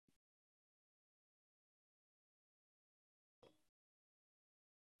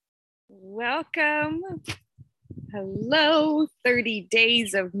Welcome. Hello, 30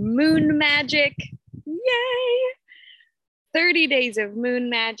 days of moon magic. Yay! 30 days of moon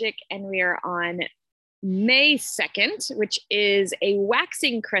magic, and we are on May 2nd, which is a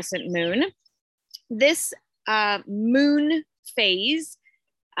waxing crescent moon. This moon phase,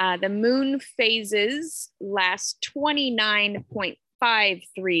 the moon phases last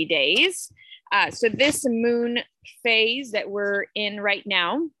 29.53 days. So this moon phase that we're in right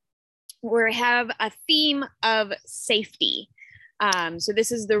now, we have a theme of safety. So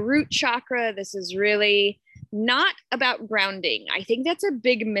this is the root chakra. This is really not about grounding. I think that's a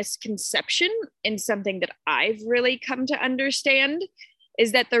big misconception, and something that I've really come to understand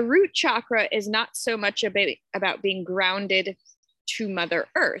is that the root chakra is not so much about being grounded to Mother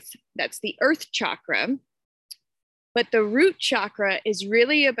Earth. That's the earth chakra. But the root chakra is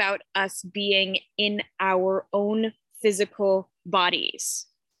really about us being in our own physical bodies.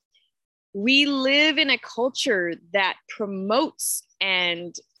 We live in a culture that promotes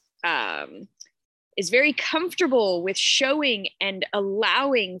and is very comfortable with showing and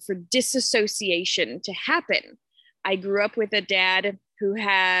allowing for disassociation to happen. I grew up with a dad who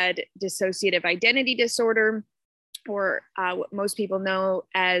had dissociative identity disorder, or what most people know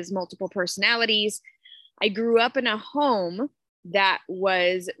as multiple personalities. I grew up in a home that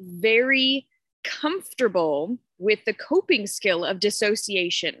was very comfortable with the coping skill of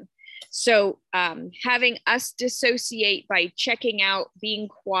dissociation. So having us dissociate by checking out, being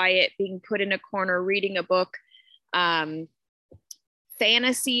quiet, being put in a corner, reading a book.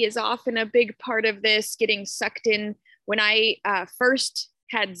 Fantasy is often a big part of this, getting sucked in. When I first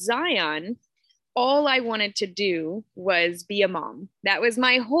had Zion, all I wanted to do was be a mom. That was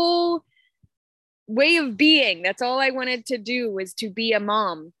my whole way of being. That's all I wanted to do, was to be a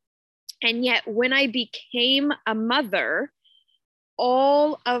mom. And yet when I became a mother,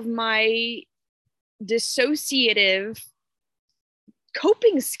 all of my dissociative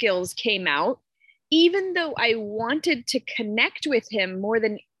coping skills came out, even though I wanted to connect with him more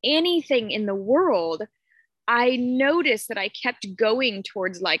than anything in the world. I noticed that I kept going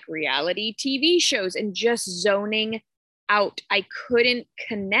towards like reality TV shows and just zoning out. I couldn't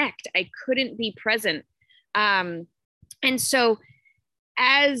connect. I couldn't be present. And so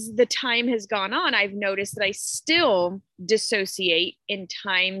as the time has gone on, I've noticed that I still dissociate in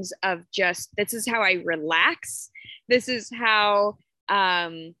times of just, this is how I relax. This is how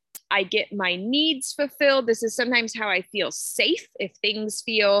I get my needs fulfilled. This is sometimes how I feel safe. If things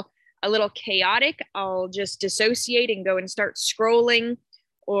feel a little chaotic, I'll just dissociate and go and start scrolling,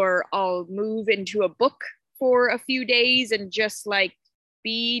 or I'll move into a book for a few days and just like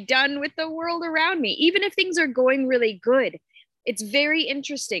be done with the world around me, even if things are going really good. It's very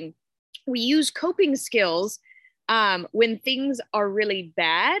interesting. We use coping skills when things are really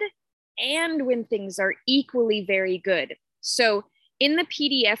bad and when things are equally very good. So in the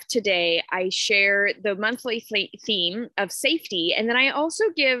PDF today, I share the monthly theme of safety, and then I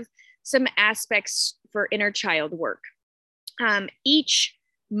also give some aspects for inner child work. Each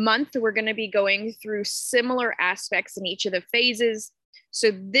month, we're going to be going through similar aspects in each of the phases. So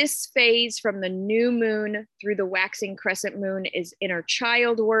this phase from the new moon through the waxing crescent moon is inner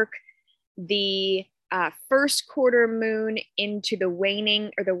child work. The first quarter moon into the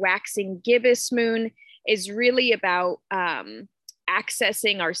waning or the waxing gibbous moon is really about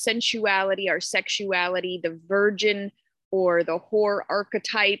accessing our sensuality, our sexuality, the virgin or the whore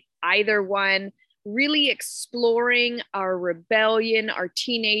archetype, either one. Really exploring our rebellion, our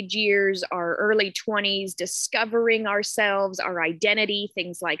teenage years, our early 20s, discovering ourselves, our identity,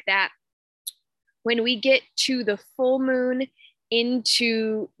 things like that. When we get to the full moon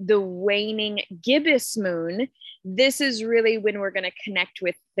into the waning gibbous moon, this is really when we're going to connect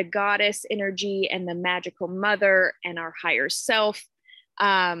with the goddess energy and the magical mother and our higher self.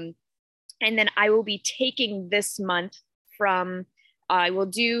 And then I will be taking this month from I will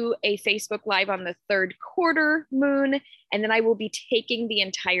do a Facebook Live on the third quarter moon, and then I will be taking the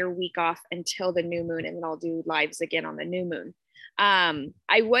entire week off until the new moon, and then I'll do lives again on the new moon.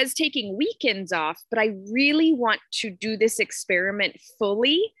 I was taking weekends off, but I really want to do this experiment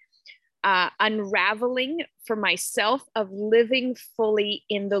fully, unraveling for myself of living fully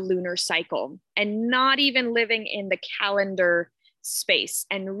in the lunar cycle and not even living in the calendar space,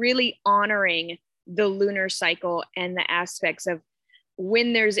 and really honoring the lunar cycle and the aspects of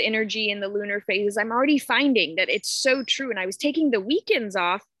when there's energy in the lunar phases. I'm already finding that it's so true. And I was taking the weekends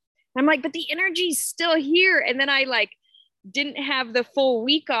off. I'm like, but the energy's still here. And then I like didn't have the full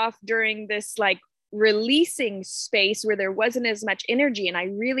week off during this like releasing space where there wasn't as much energy. And I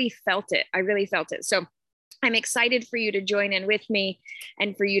really felt it. So I'm excited for you to join in with me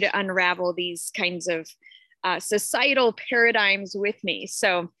and for you to unravel these kinds of societal paradigms with me.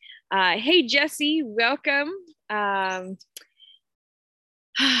 So, hey, Jesse, welcome.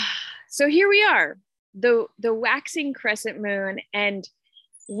 So here we are, the waxing crescent moon, and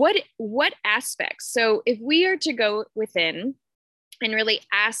what aspects. So if we are to go within and really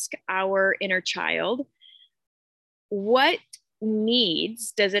ask our inner child, what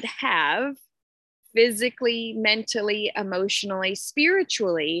needs does it have physically, mentally, emotionally,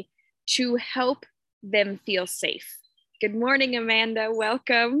 spiritually to help them feel safe? Good morning, Amanda.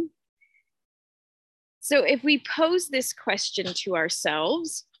 Welcome. So if we pose this question to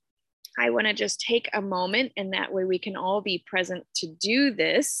ourselves, I want to just take a moment, and that way we can all be present to do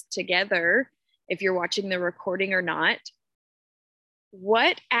this together, if you're watching the recording or not.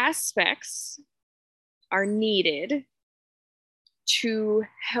 What aspects are needed to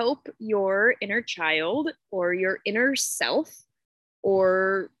help your inner child or your inner self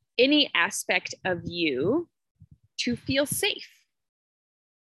or any aspect of you to feel safe?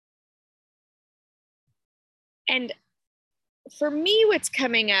 And for me, what's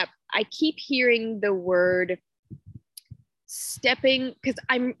coming up, I keep hearing the word stepping, because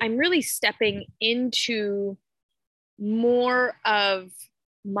I'm really stepping into more of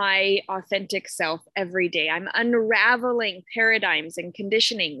my authentic self every day. I'm unraveling paradigms and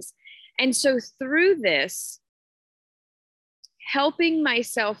conditionings. And so through this, helping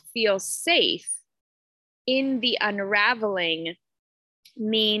myself feel safe in the unraveling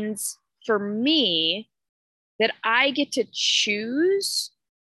means for me that I get to choose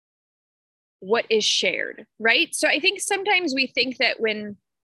what is shared, right? So I think sometimes we think that when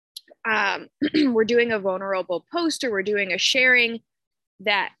we're doing a vulnerable post or we're doing a sharing,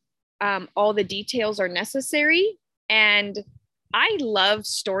 that all the details are necessary. And I love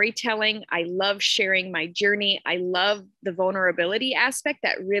storytelling. I love sharing my journey. I love the vulnerability aspect.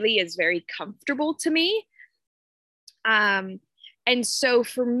 That really is very comfortable to me. And so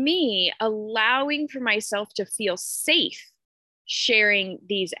for me, allowing for myself to feel safe sharing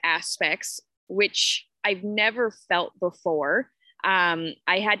these aspects, which I've never felt before. I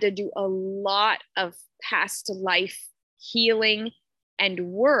had to do a lot of past life healing and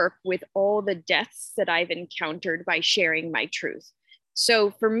work with all the deaths that I've encountered by sharing my truth.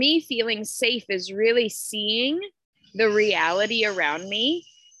 So for me, feeling safe is really seeing the reality around me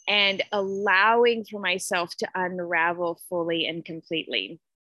and allowing for myself to unravel fully and completely.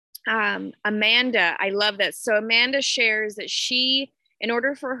 Amanda, I love this. So Amanda shares that she, in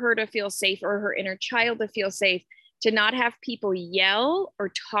order for her to feel safe, or her inner child to feel safe, to not have people yell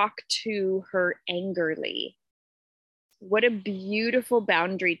or talk to her angrily. What a beautiful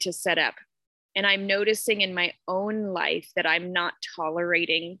boundary to set up. And I'm noticing in my own life that I'm not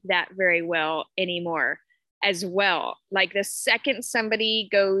tolerating that very well anymore as well. Like the second somebody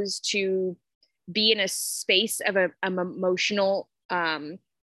goes to be in a space of an emotional,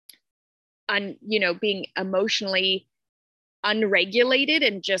 being emotionally unregulated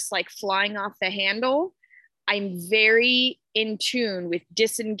and just like flying off the handle, I'm very in tune with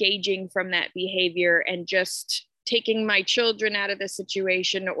disengaging from that behavior and just taking my children out of the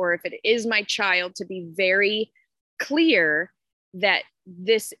situation, or if it is my child, to be very clear that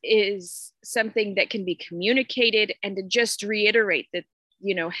this is something that can be communicated, and to just reiterate that,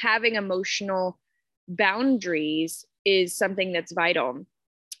 having emotional boundaries is something that's vital.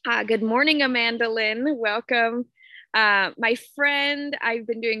 Good morning, Amanda Lynn. Welcome. My friend, I've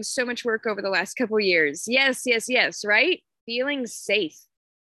been doing so much work over the last couple of years. Yes, right? Feeling safe.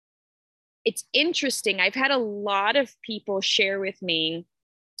 It's interesting. I've had a lot of people share with me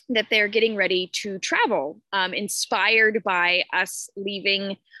that they're getting ready to travel, inspired by us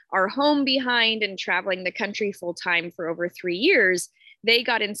leaving our home behind and traveling the country full time for over 3 years. They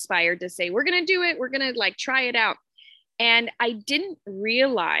got inspired to say, we're going to do it. We're going to try it out. And I didn't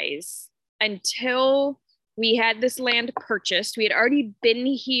realize until we had this land purchased. We had already been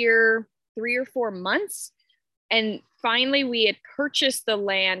here 3 or 4 months. And finally we had purchased the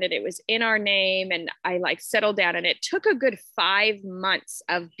land and it was in our name, and I settled down, and it took a good 5 months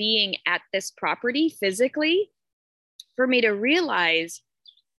of being at this property physically for me to realize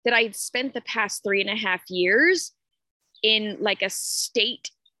that I'd spent the past 3.5 years in a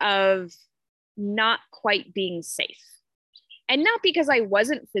state of not quite being safe. And not because I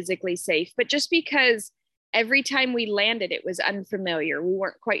wasn't physically safe, but just because every time we landed, it was unfamiliar. We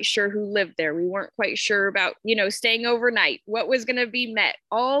weren't quite sure who lived there. We weren't quite sure about, staying overnight, what was going to be met,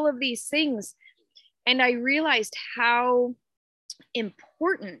 all of these things. And I realized how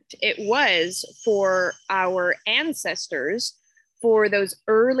important it was for our ancestors, for those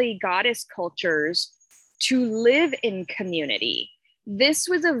early goddess cultures, to live in community. This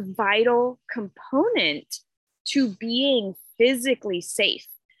was a vital component to being physically safe.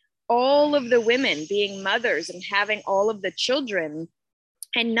 All of the women being mothers and having all of the children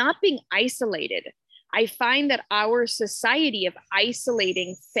and not being isolated. I find that our society of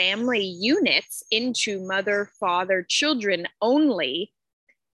isolating family units into mother, father, children only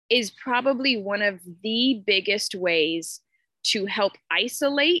is probably one of the biggest ways to help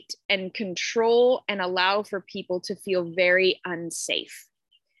isolate and control and allow for people to feel very unsafe.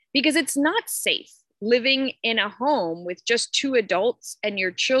 Because it's not safe living in a home with just two adults and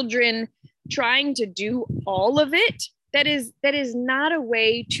your children trying to do all of it. That is not a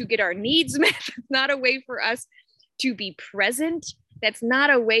way to get our needs met. It's not a way for us to be present. That's not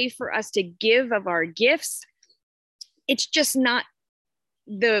a way for us to give of our gifts. It's just not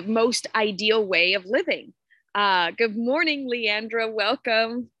the most ideal way of living. Good morning, Leandra.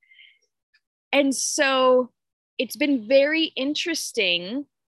 Welcome. And so it's been very interesting.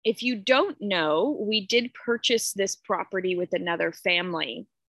 If you don't know, we did purchase this property with another family.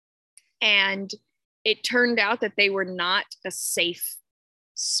 And it turned out that they were not a safe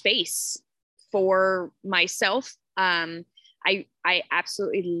space for myself. I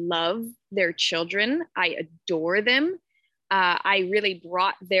absolutely love their children. I adore them. I really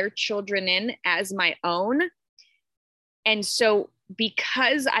brought their children in as my own. And so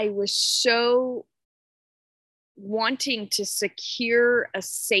because I was so wanting to secure a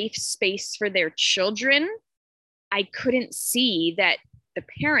safe space for their children, I couldn't see that the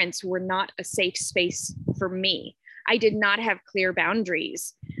parents were not a safe space for me. I did not have clear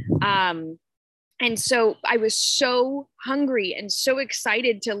boundaries. And so I was so hungry and so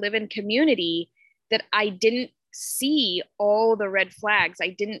excited to live in community that I didn't see all the red flags. I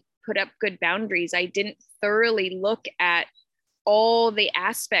didn't put up good boundaries. I didn't thoroughly look at all the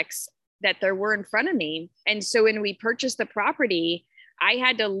aspects that there were in front of me. And so when we purchased the property, I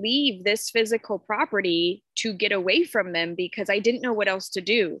had to leave this physical property to get away from them because I didn't know what else to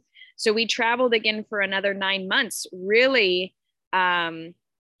do. So we traveled again for another 9 months, really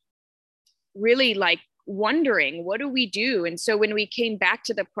like wondering, what do we do? And so when we came back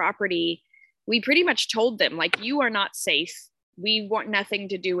to the property, we pretty much told them, like, you are not safe. We want nothing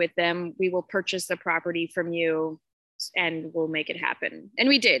to do with them. We will purchase the property from you and we'll make it happen. And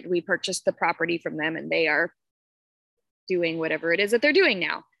we did. We purchased the property from them and they are doing whatever it is that they're doing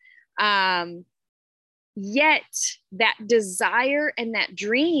now. Yet that desire and that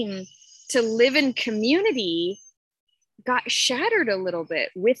dream to live in community got shattered a little bit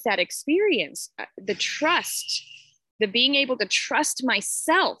with that experience. The trust, the being able to trust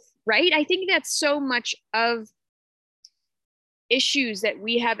myself, right? I think that's so much of issues that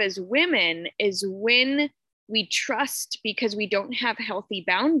we have as women is when we trust because we don't have healthy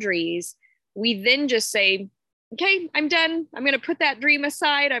boundaries, we then just say, okay, I'm done. I'm going to put that dream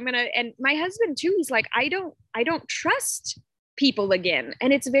aside. And my husband too, he's like, I don't trust people again.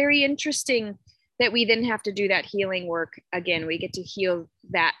 And it's very interesting that we then have to do that healing work again. We get to heal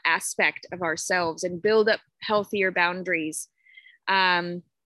that aspect of ourselves and build up healthier boundaries. Amanda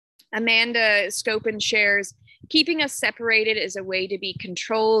Scopin shares, keeping us separated is a way to be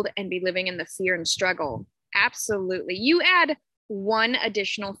controlled and be living in the fear and struggle. Absolutely. You add one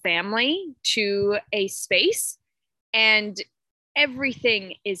additional family to a space and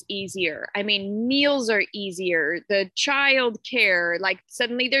everything is easier. I mean, meals are easier, the child care, like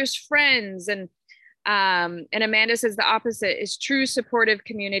suddenly there's friends. And Amanda says the opposite is true supportive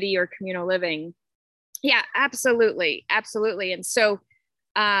community or communal living. Yeah, absolutely. Absolutely. And so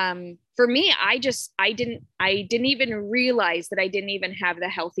for me, I didn't even realize that I didn't even have the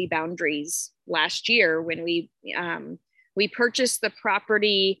healthy boundaries last year when we purchased the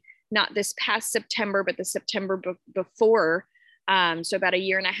property, not this past September, but the September before. So about 1.5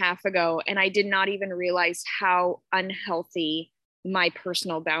 years ago. And I did not even realize how unhealthy my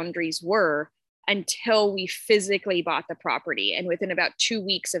personal boundaries were until we physically bought the property. And within about 2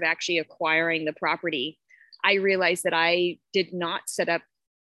 weeks of actually acquiring the property, I realized that I did not set up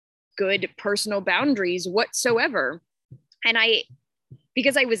good personal boundaries whatsoever. And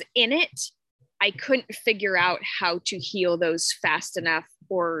because I was in it, I couldn't figure out how to heal those fast enough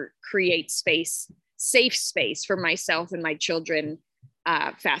or create safe space for myself and my children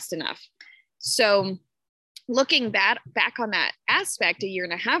fast enough. So looking back on that aspect 1.5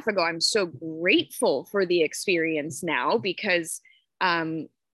 years ago, I'm so grateful for the experience now because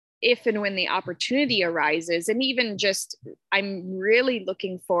if and when the opportunity arises, and even just, I'm really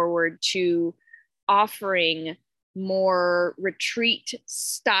looking forward to offering more retreat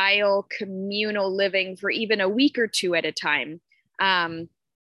style communal living for even a week or two at a time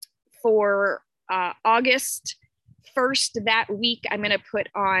for August 1st, that week, I'm going to put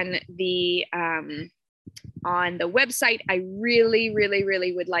on the website. I really, really,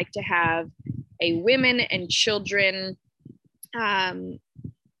 really would like to have a women and children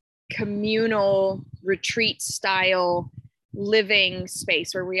communal retreat style living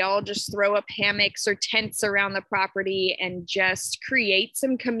space where we all just throw up hammocks or tents around the property and just create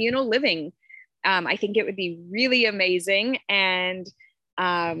some communal living. I think it would be really amazing. And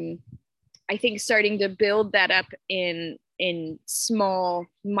I think starting to build that up in small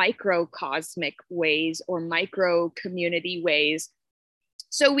microcosmic ways or micro community ways,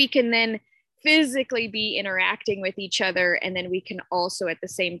 so we can then physically be interacting with each other, and then we can also at the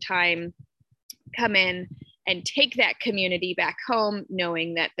same time come in and take that community back home,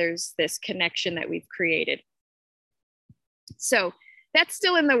 knowing that there's this connection that we've created. So that's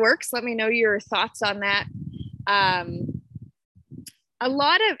still in the works. Let me know your thoughts on that. A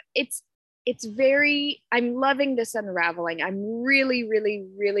lot of it's very, I'm loving this unraveling. I'm really, really,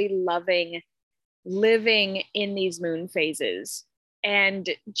 really loving living in these moon phases and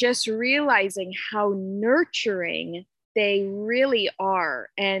just realizing how nurturing they really are.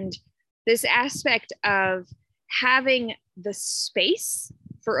 And this aspect of having the space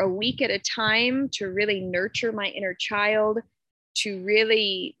for a week at a time to really nurture my inner child, to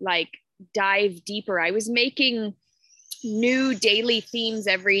really like dive deeper. I was making new daily themes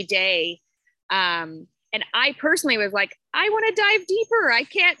every day. And I personally was like, I want to dive deeper. I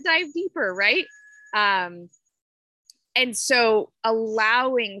can't dive deeper, right? And so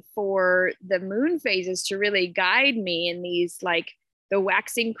allowing for the moon phases to really guide me in these, like the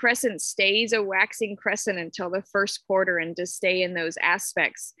waxing crescent stays a waxing crescent until the first quarter, and to stay in those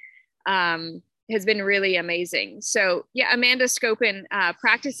aspects has been really amazing. So yeah, Amanda Scopin,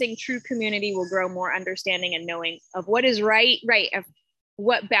 practicing true community will grow more understanding and knowing of what is right, of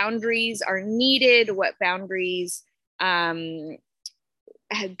what boundaries are needed, what boundaries,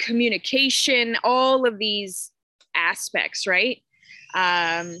 communication, all of these aspects, right,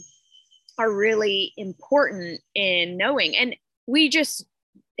 are really important in knowing. And we just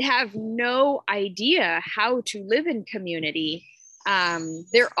have no idea how to live in community.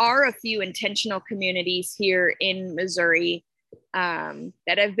 There are a few intentional communities here in Missouri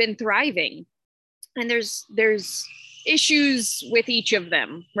that have been thriving, and there's issues with each of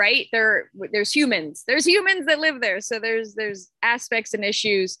them, right? There's humans that live there, so there's aspects and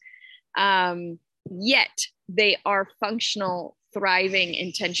issues, yet they are functional, thriving,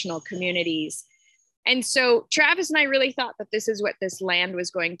 intentional communities. And so Travis and I really thought that this is what this land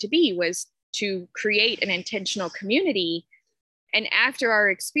was going to be, was to create an intentional community. And after our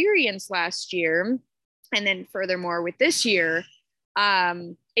experience last year, and then furthermore with this year,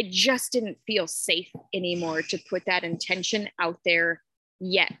 it just didn't feel safe anymore to put that intention out there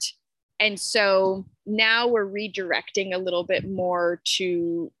yet. And so now we're redirecting a little bit more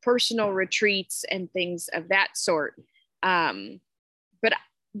to personal retreats and things of that sort. But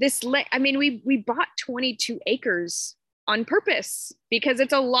we bought 22 acres on purpose because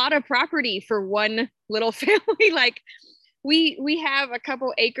it's a lot of property for one little family. Like we have a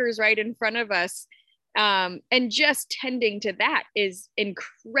couple acres right in front of us. And just tending to that is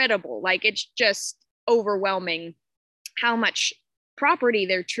incredible. Like it's just overwhelming how much property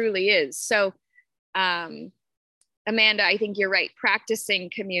there truly is. So, Amanda, I think you're right.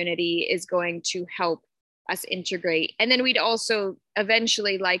 Practicing community is going to help us integrate. And then we'd also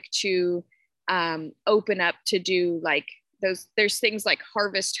eventually like to open up to do like there's things like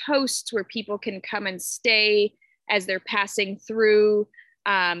harvest hosts where people can come and stay as they're passing through,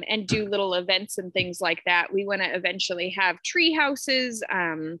 and do little events and things like that. We want to eventually have tree houses.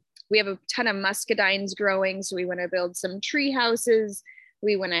 We have a ton of muscadines growing, so we want to build some tree houses.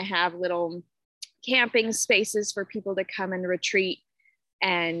 We want to have little camping spaces for people to come and retreat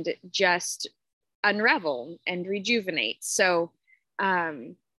and just unravel and rejuvenate. So,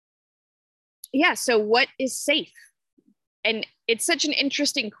 so what is safe? And it's such an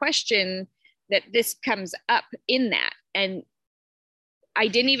interesting question that this comes up in that. And I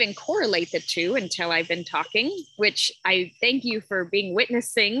didn't even correlate the two until I've been talking, which I thank you for being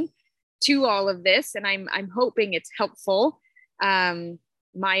witnessing to all of this. And I'm hoping it's helpful.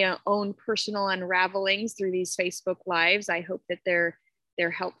 My own personal unravelings through these Facebook Lives, I hope that they're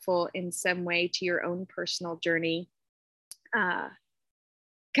helpful in some way to your own personal journey.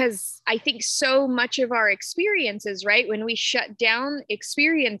 Because I think so much of our experiences, right, when we shut down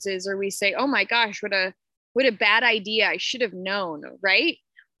experiences or we say, oh my gosh, what a bad idea, I should have known, right?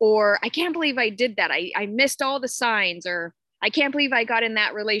 Or I can't believe I did that. I missed all the signs, or I can't believe I got in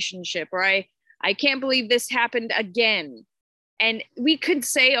that relationship, or I can't believe this happened again. And we could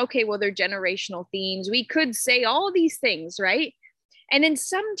say, okay, well, they're generational themes. We could say all these things, right? And then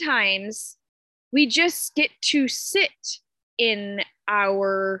sometimes we just get to sit in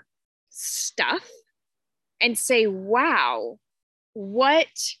our stuff and say, wow, what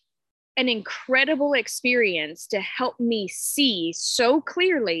an incredible experience to help me see so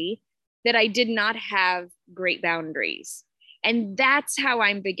clearly that I did not have great boundaries. And that's how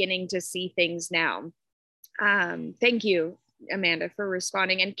I'm beginning to see things now. Thank you, Amanda, for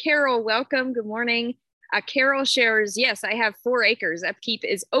responding. And Carol, welcome. Good morning. Carol shares, yes, I have 4 acres. Upkeep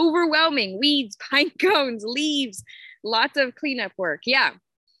is overwhelming. Weeds, pine cones, leaves, lots of cleanup work. Yeah.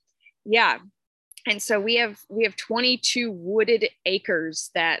 Yeah. And so we have 22 wooded acres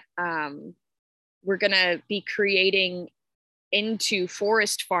that we're going to be creating into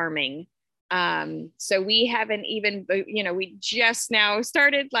forest farming. So we haven't even, we just now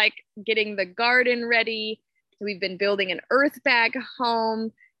started like getting the garden ready. We've been building an earth bag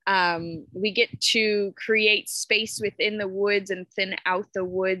home. We get to create space within the woods and thin out the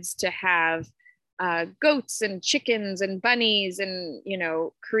woods to have goats and chickens and bunnies and,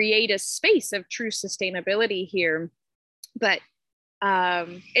 create a space of true sustainability here. But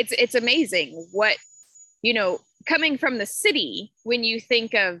it's amazing what, coming from the city, when you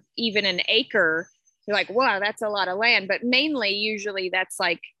think of even an acre, you're like, wow, that's a lot of land. But mainly, usually that's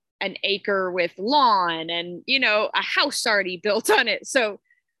like an acre with lawn and, a house already built on it. So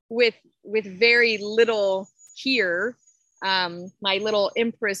with very little here, my little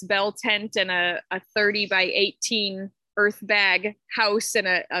Empress Bell tent and a 30 by 18 earth bag house and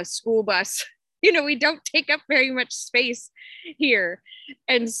a school bus, we don't take up very much space here.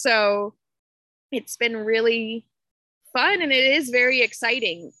 And so it's been really fun and it is very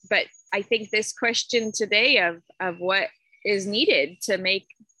exciting. But I think this question today of what is needed to make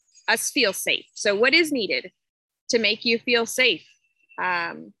us feel safe. So what is needed to make you feel safe?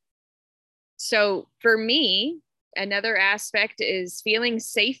 So for me, another aspect is feeling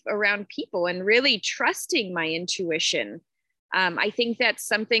safe around people and really trusting my intuition. I think that's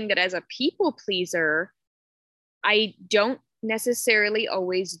something that as a people pleaser, I don't necessarily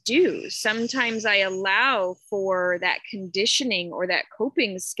always do. Sometimes I allow for that conditioning or that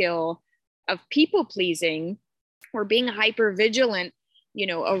coping skill of people pleasing or being hyper vigilant,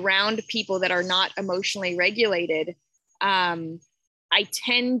 around people that are not emotionally regulated. I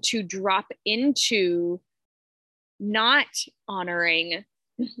tend to drop into not honoring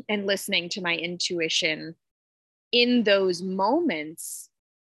and listening to my intuition in those moments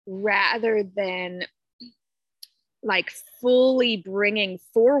rather than like fully bringing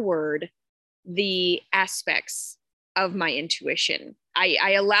forward the aspects of my intuition.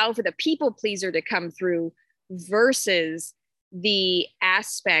 I allow for the people pleaser to come through versus the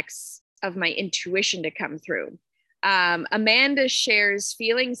aspects of my intuition to come through. Amanda shares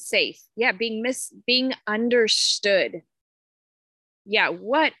feeling safe. Yeah, being understood. Yeah,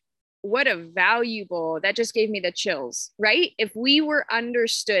 what a valuable, that just gave me the chills, right? If we were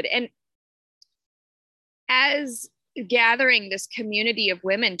understood, and as gathering this community of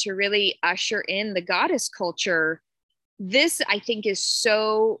women to really usher in the goddess culture, this I think is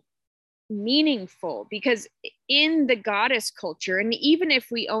so meaningful because in the goddess culture, and even if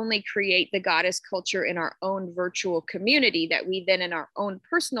we only create the goddess culture in our own virtual community that we then in our own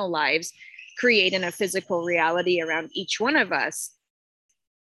personal lives create in a physical reality around each one of us,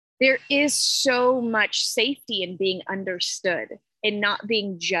 there is so much safety in being understood and not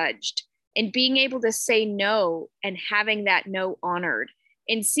being judged and being able to say no and having that no honored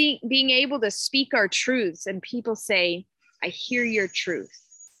and being able to speak our truths and people say, I hear your truth.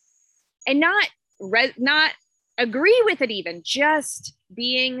 And not agree with it even, just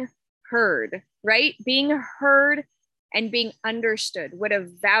being heard, right? Being heard and being understood. What a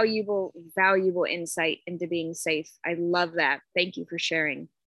valuable, valuable insight into being safe. I love that. Thank you for sharing.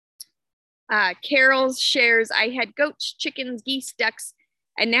 Carol shares, I had goats, chickens, geese, ducks,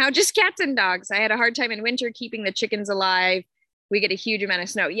 and now just cats and dogs. I had a hard time in winter keeping the chickens alive. We get a huge amount of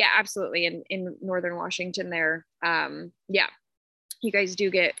snow. Yeah, absolutely. In Northern Washington there. Yeah. You guys do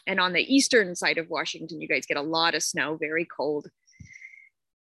get, and on the eastern side of Washington, you guys get a lot of snow, very cold.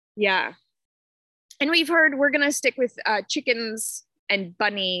 Yeah. And we've heard we're going to stick with chickens and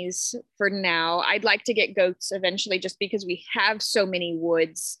bunnies for now. I'd like to get goats eventually just because we have so many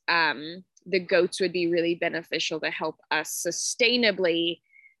woods. The goats would be really beneficial to help us sustainably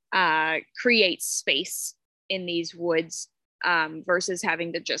create space in these woods versus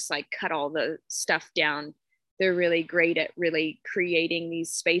having to just like cut all the stuff down. They're really great at really creating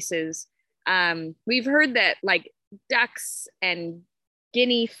these spaces. We've heard that like ducks and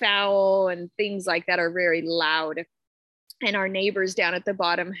guinea fowl and things like that are very loud. and our neighbors down at the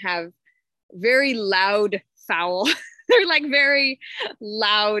bottom have very loud fowl. They're like very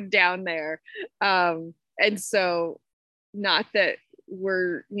loud down there. And so not that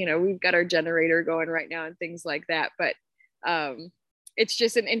we're, we've got our generator going right now and things like that, but it's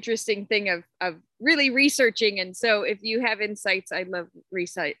just an interesting thing of really researching. And so if you have insights, I love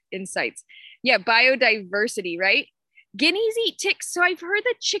insights. Yeah, biodiversity, right? Guineas eat ticks. So I've heard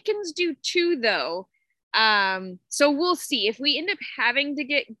that chickens do too, though. So we'll see if we end up having to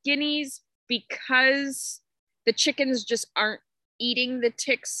get guineas because the chickens just aren't eating the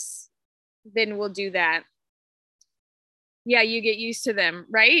ticks, then we'll do that. Yeah, you get used to them,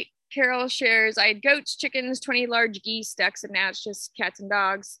 right? Carol shares, I had goats, chickens, 20 large geese, ducks, and now it's just cats and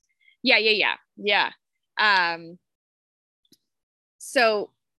dogs. Yeah. So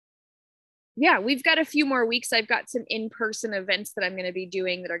yeah, we've got a few more weeks. I've got some in-person events that I'm going to be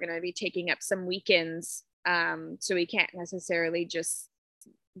doing that are going to be taking up some weekends. So we can't necessarily just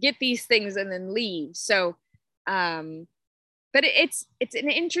get these things and then leave. So, but it's an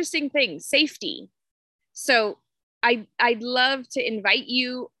interesting thing, safety. So I'd love to invite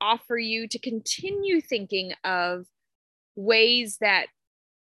you, offer you to continue thinking of ways that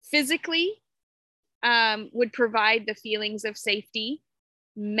physically would provide the feelings of safety,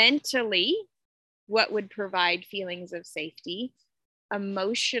 mentally, what would provide feelings of safety,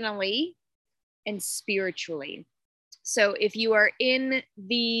 emotionally, and spiritually. So if you are in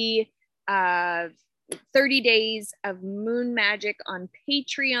the 30 days of Moon Magic on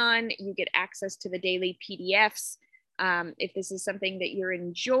Patreon, you get access to the daily PDFs. If this is something that you're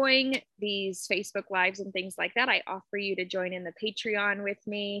enjoying, these Facebook Lives and things like that, I offer you to join in the Patreon with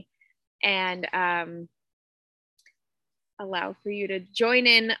me and allow for you to join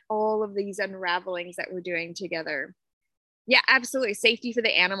in all of these unravelings that we're doing together. Yeah, absolutely. Safety for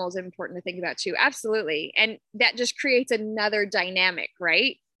the animals is important to think about too. Absolutely. And that just creates another dynamic,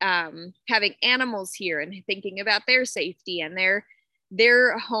 right? Having animals here and thinking about their safety and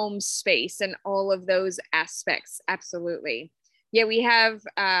their home space and all of those aspects. Absolutely. Yeah, we have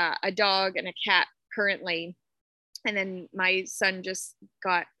a dog and a cat currently. And then my son just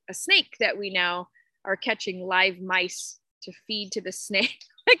got a snake that we now are catching live mice to feed to the snake.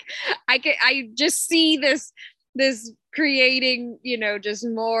 Like I just see this creating, just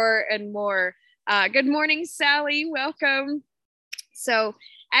more and more. Good morning, Sally. Welcome. So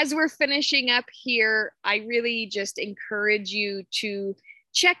as we're finishing up here, I really just encourage you to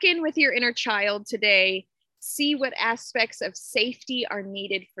check in with your inner child today, see what aspects of safety are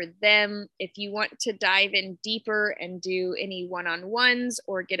needed for them. If you want to dive in deeper and do any one-on-ones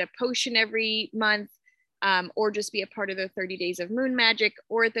or get a potion every month, or just be a part of the 30 days of Moon Magic,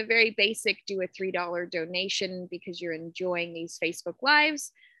 or at the very basic, do a $3 donation because you're enjoying these Facebook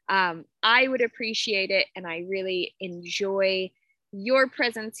Lives. I would appreciate it, and I really enjoy your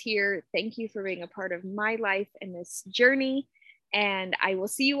presence here. Thank you for being a part of my life and this journey, and I will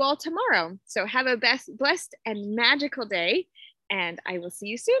see you all tomorrow. So have a blessed and magical day, and I will see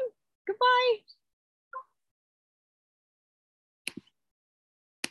you soon. Goodbye.